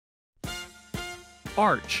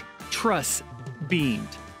arch, truss, beamed.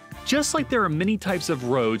 Just like there are many types of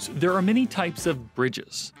roads, there are many types of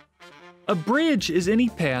bridges. A bridge is any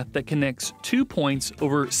path that connects two points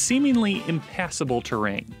over seemingly impassable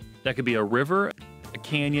terrain. That could be a river, a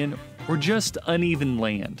canyon, or just uneven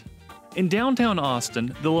land. In downtown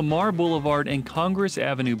Austin, the Lamar Boulevard and Congress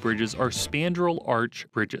Avenue bridges are spandrel arch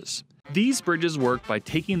bridges. These bridges work by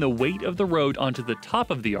taking the weight of the road onto the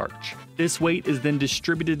top of the arch. This weight is then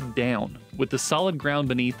distributed down, with the solid ground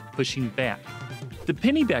beneath pushing back. The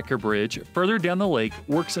Pennybacker Bridge, further down the lake,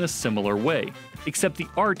 works in a similar way, except the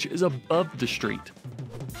arch is above the street.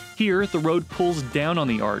 Here, the road pulls down on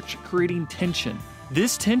the arch, creating tension.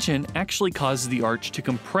 This tension actually causes the arch to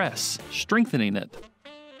compress, strengthening it.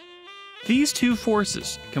 These two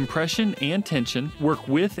forces, compression and tension, work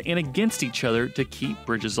with and against each other to keep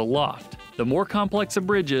bridges aloft. The more complex a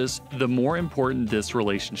bridge is, the more important this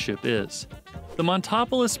relationship is. The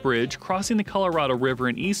Montopolis Bridge, crossing the Colorado River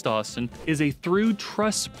in East Austin, is a through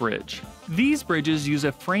truss bridge. These bridges use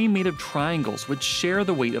a frame made of triangles which share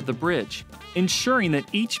the weight of the bridge, ensuring that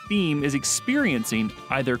each beam is experiencing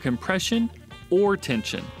either compression or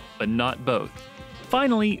tension, but not both.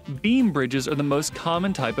 Finally, beam bridges are the most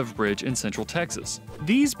common type of bridge in Central Texas.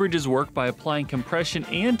 These bridges work by applying compression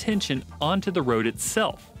and tension onto the road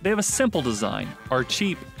itself. They have a simple design, are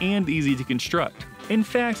cheap, and easy to construct. In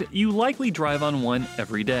fact, you likely drive on one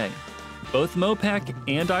every day. Both Mopac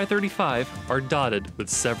and I-35 are dotted with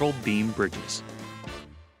several beam bridges.